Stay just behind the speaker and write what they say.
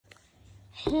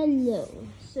Hello,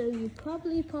 so you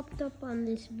probably popped up on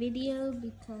this video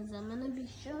because I'm gonna be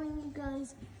showing you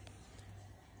guys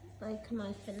like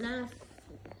my Fnaf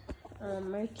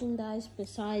merchandise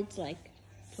besides like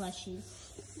plushies.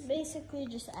 Basically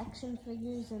just action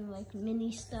figures and like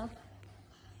mini stuff.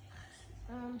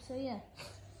 So yeah.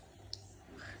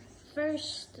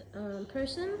 First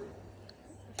person,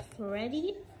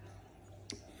 Freddy.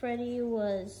 Freddy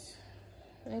was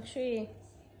actually,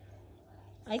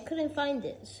 I couldn't find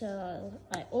it, so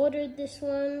I ordered this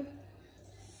one.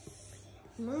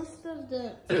 Most of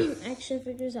the action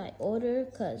figures I order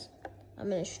because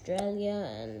I'm in Australia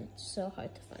and it's so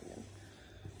hard to find them.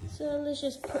 So let's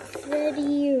just put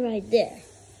Freddy right there.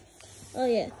 Oh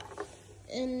yeah,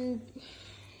 and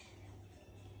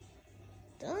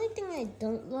the only thing I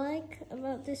don't like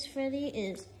about this Freddy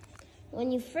is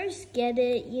when you first get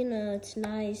it, you know, it's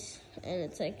nice and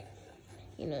it's like,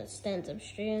 you know, it stands up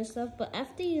straight and stuff, but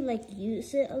after you like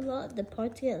use it a lot, the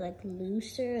parts get like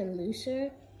looser and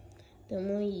looser the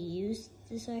more you use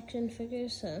this action figure,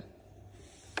 so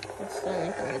that's the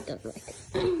only thing I don't like.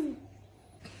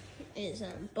 Is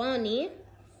Bonnie.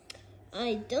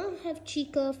 I don't have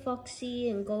Chica, Foxy,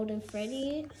 and Golden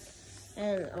Freddy,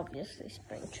 and obviously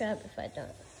Springtrap if I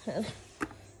don't have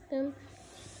them.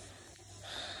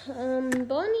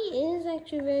 Bonnie is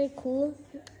actually very cool.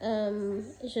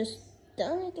 It's just the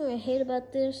only thing I hate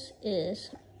about this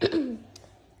is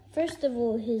first of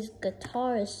all, his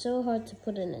guitar is so hard to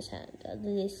put in his hand. At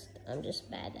least I'm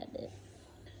just bad at it.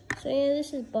 So yeah,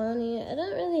 this is Bonnie. I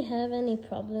don't really have any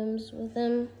problems with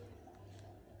him.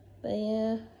 But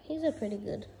yeah, he's a pretty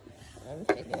good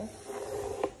figure.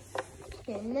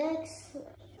 Okay, next,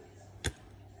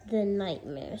 the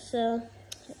Nightmare. So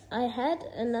I had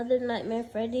another Nightmare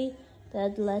Freddy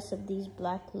that had less of these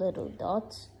black little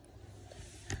dots.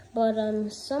 But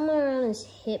somewhere around his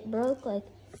hip broke, like,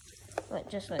 wait,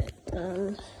 just wait.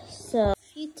 So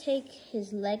if you take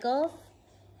his leg off,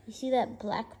 you see that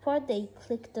black part that you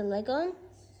click the leg on?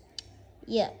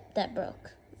 Yeah, that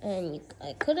broke. And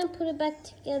I couldn't put it back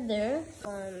together.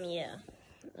 Yeah,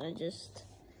 I just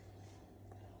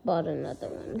bought another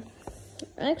one.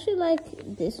 I actually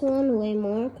like this one way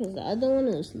more because the other one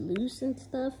was loose and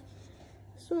stuff.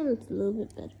 This one is a little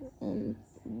bit better. And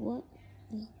what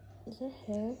is that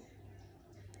hair?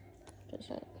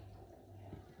 Just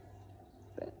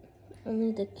right.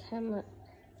 Only the camera.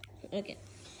 Okay.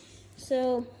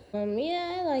 So,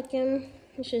 yeah, I like him.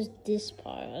 It's just this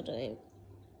part. I'm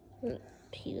gonna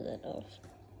peel it off.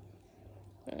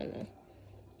 I don't know.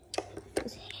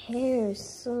 His hair is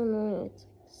so annoying. It's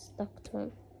stuck to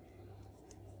him.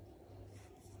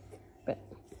 But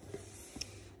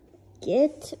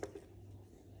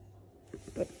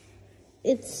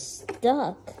it's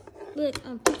stuck. Look,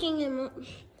 I'm picking him up.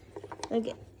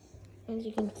 Okay. As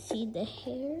you can see, the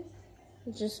hair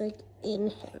is just like in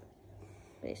him,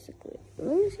 basically.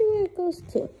 Let me see where it goes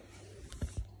to.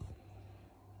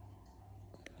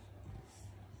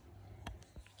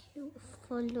 Keep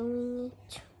following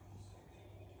it.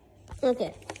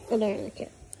 Okay, I don't really care.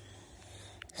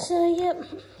 So, yep,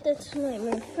 that's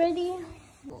Nightmare Freddy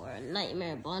or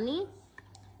Nightmare Bonnie.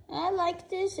 I like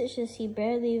this, it's just he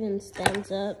barely even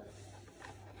stands up.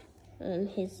 And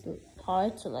his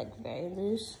parts are like very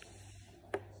loose.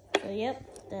 So, yep,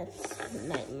 that's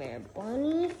Nightmare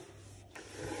Bonnie.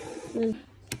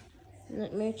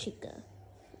 Nightmare Chica.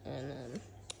 And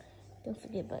don't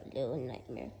forget about Little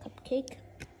Nightmare Cupcake.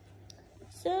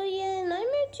 So, yeah,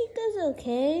 Nightmare Chica's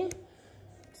okay.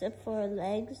 Except for her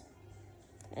legs.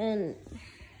 And,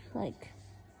 like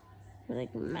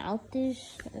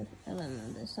mouthish. I don't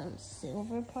know, there's some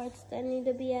silver parts that need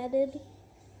to be added.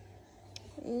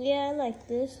 Yeah, I like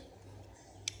this.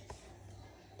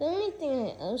 The only thing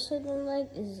I also don't like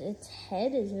is its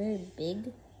head is very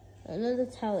big. I know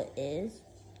that's how it is.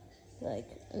 Like,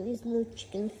 these little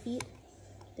chicken feet,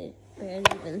 they barely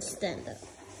even stand up.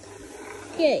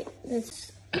 Okay,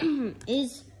 this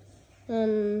is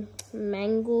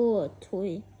Mango a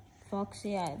toy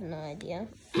Foxy, I have no idea.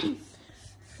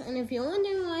 And if you're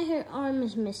wondering why her arm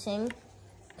is missing,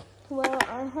 well,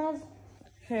 I have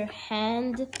her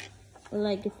hand,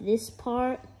 like this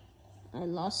part, I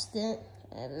lost it.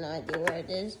 I have no idea where it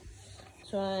is.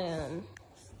 So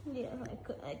yeah,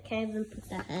 I can't even put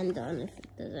the hand on if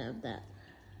it doesn't have that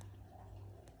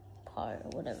part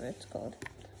or whatever it's called.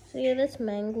 So yeah, that's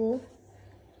Mango,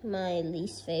 my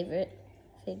least favorite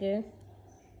figure.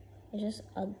 It's just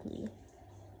ugly.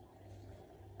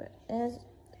 But it has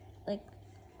like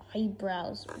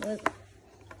eyebrows, but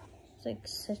it's like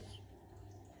such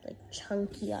like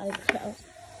chunky eyebrows.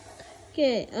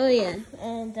 Okay, oh yeah,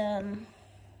 and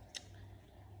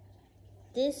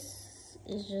this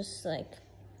is just like,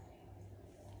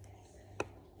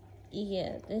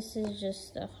 yeah, this is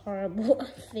just a horrible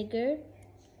figure.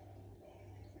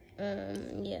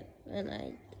 Yeah, and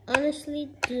I honestly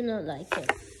do not like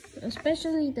it,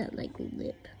 especially that like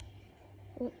lip.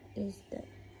 What is that?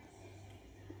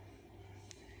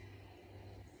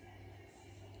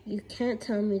 You can't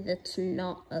tell me that's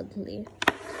not ugly.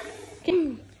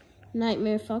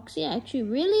 Nightmare Foxy, I actually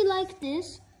really like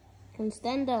this. Can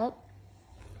stand up.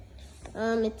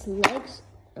 Its legs,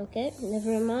 okay,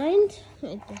 never mind.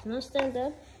 It does not stand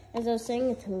up. As I was saying,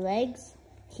 its legs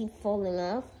keep falling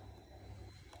off.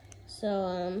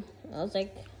 So, I was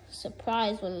like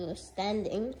surprised when it was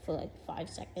standing for like 5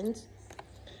 seconds.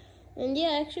 And yeah,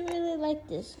 I actually really like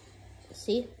this.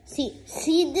 See,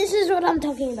 this is what I'm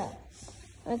talking about.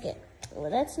 Okay, well,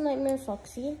 that's Nightmare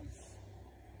Foxy.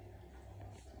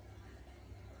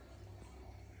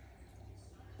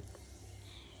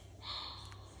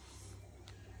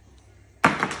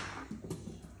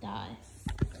 Die.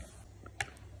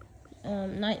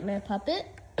 Nightmare Puppet.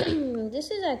 This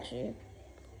is actually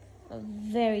a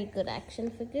very good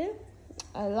action figure.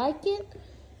 I like it,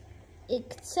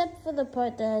 except for the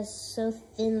part that has so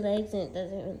thin legs and it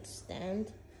doesn't even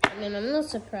stand. I mean, I'm not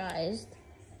surprised.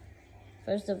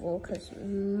 First of all, because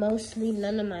mostly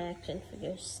none of my action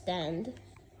figures stand.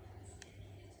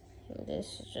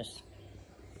 This just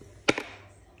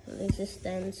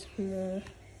stands more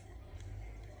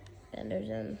better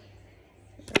than.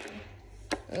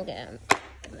 Okay, I'm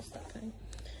gonna stop trying.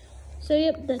 So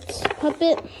yep, that's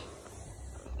Puppet.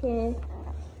 Okay.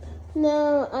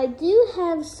 Now I do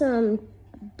have some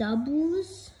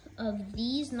doubles of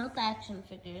these, not the action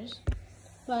figures,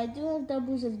 but I do have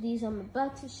doubles of these I'm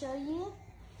about to show you.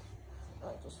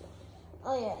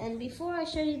 Oh yeah, and before I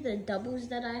show you the doubles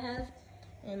that I have,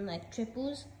 and like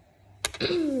triples,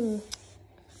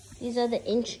 these are the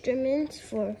instruments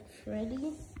for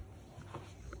Freddy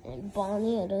and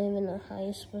Bonnie. I don't even know how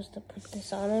you're supposed to put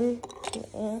this on him.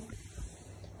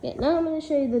 Yeah, now I'm going to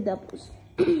show you the doubles.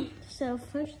 So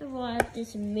first of all, I have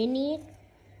this mini.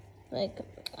 Like,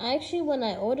 actually when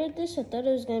I ordered this, I thought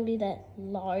it was going to be that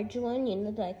large one, you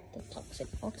know, like the Toxic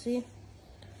Foxy.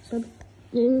 So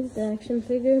the action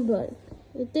figure, but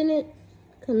it didn't.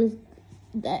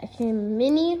 That came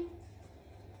mini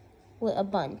with a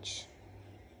bunch.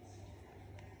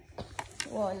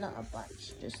 Well, not a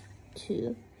bunch, just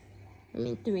 3.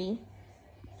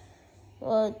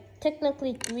 Well,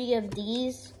 technically 3 of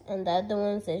these, and the other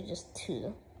ones are just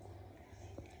 2.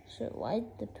 So why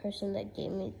the person that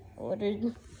the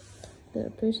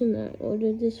person that I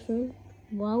ordered this from,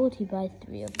 why would he buy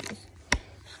 3 of these?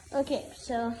 Okay,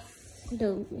 so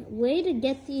the way to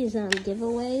get these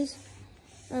giveaways,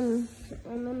 I'm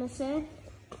gonna say,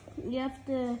 you have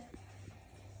to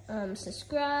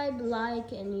subscribe,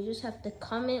 like, and you just have to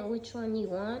comment which one you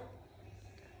want.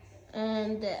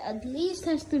 And at least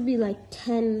has to be like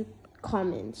 10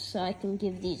 comments so I can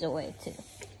give these away too.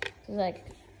 Like,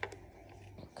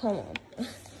 come on.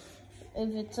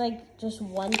 If it's like just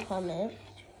 1 comment,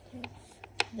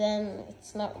 then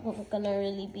it's not gonna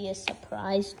really be a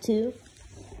surprise too.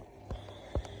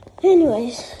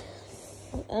 Anyways,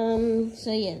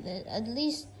 so yeah, at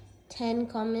least 10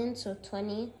 comments or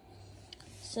 20.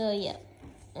 So yeah,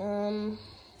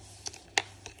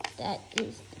 that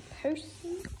is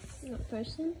the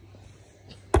person.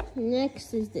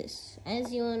 Next is this.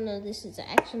 As you all know, this is an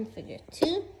action figure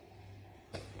too,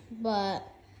 but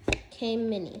came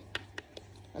mini.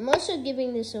 I'm also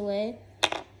giving this away.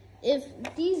 If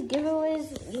these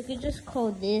giveaways, you could just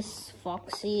call this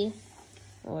Foxy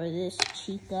or this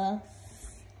Chica,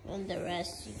 and the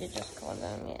rest you could just call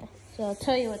them, yeah. So I'll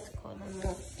tell you what to call them.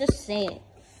 Well, just say it.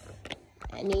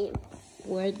 Any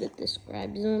word that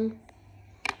describes them.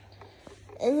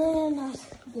 And then I'll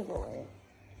give away.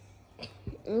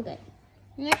 Okay.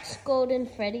 Next, Golden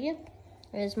Freddy.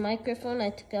 His microphone I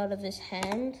took out of his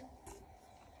hand.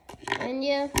 And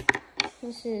yeah,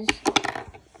 this is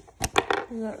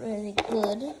not really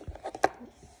good.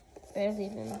 Barely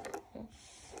even.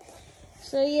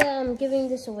 So yeah, I'm giving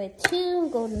this away too,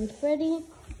 Golden Freddy.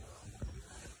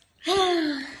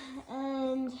 And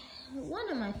one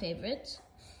of my favorites,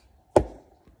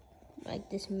 like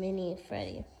this mini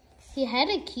Freddy. He had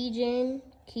a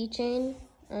keychain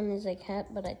on his like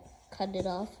hat, but I cut it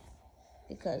off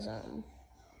because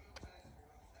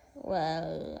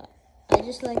well, I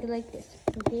just like it like this.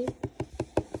 Okay.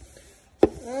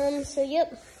 So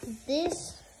yep,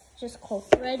 this just called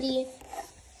Freddy.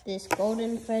 This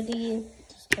Golden Freddy,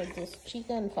 just called this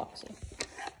Chica and Foxy.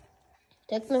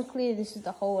 Technically, this is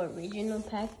the whole original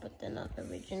pack, but they're not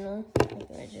original. Like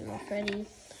original Freddy,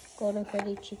 Golden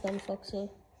Freddy, Chica and Foxy.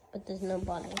 but there's no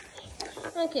body.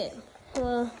 Okay,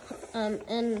 well, and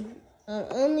I'm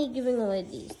only giving away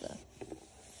these though.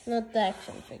 Not the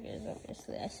action figures,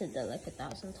 obviously. I said that like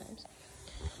 1,000 times.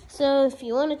 So if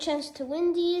you want a chance to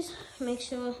win these, make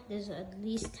sure there's at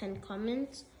least 10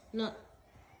 comments, not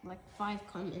like 5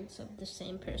 comments of the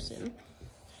same person.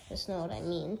 That's not what I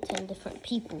mean. 10 different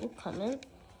people comment.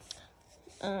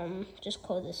 Just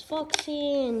call this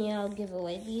Foxy, and yeah, I'll give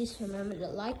away these. Remember to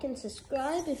like and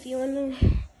subscribe if you want to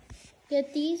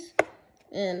get these.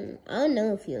 And I don't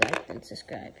know if you liked and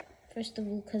subscribe. First of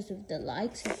all, because of the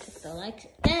likes, I check the likes,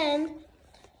 and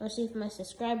I'll see if my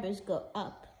subscribers go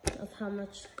up of how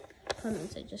much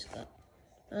comments I just got.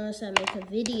 Unless I make a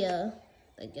video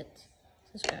that gets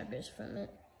subscribers from it.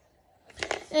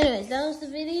 Anyways, that was the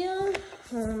video.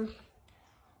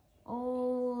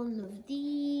 All of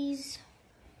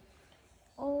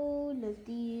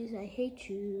these, I hate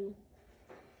you.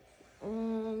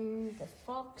 And the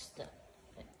fox that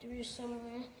I threw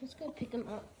somewhere. Let's go pick him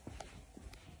up.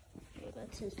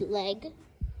 That's his leg.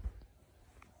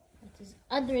 That's his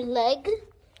other leg.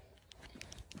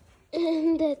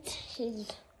 And that's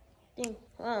his thing.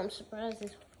 Wow, I'm surprised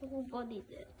his whole body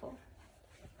did fall.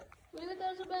 Maybe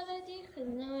that was a bad idea, because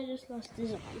now I just lost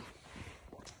his arm.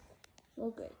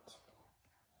 Well, great.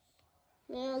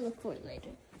 Now I'll look for it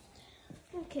later.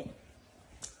 Okay.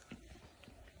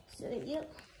 So,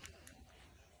 yep.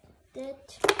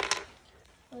 That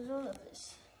was all of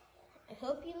this. I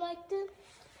hope you liked it.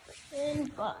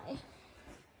 And bye.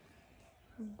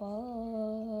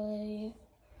 Bye.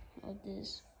 Of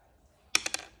this.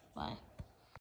 Bye.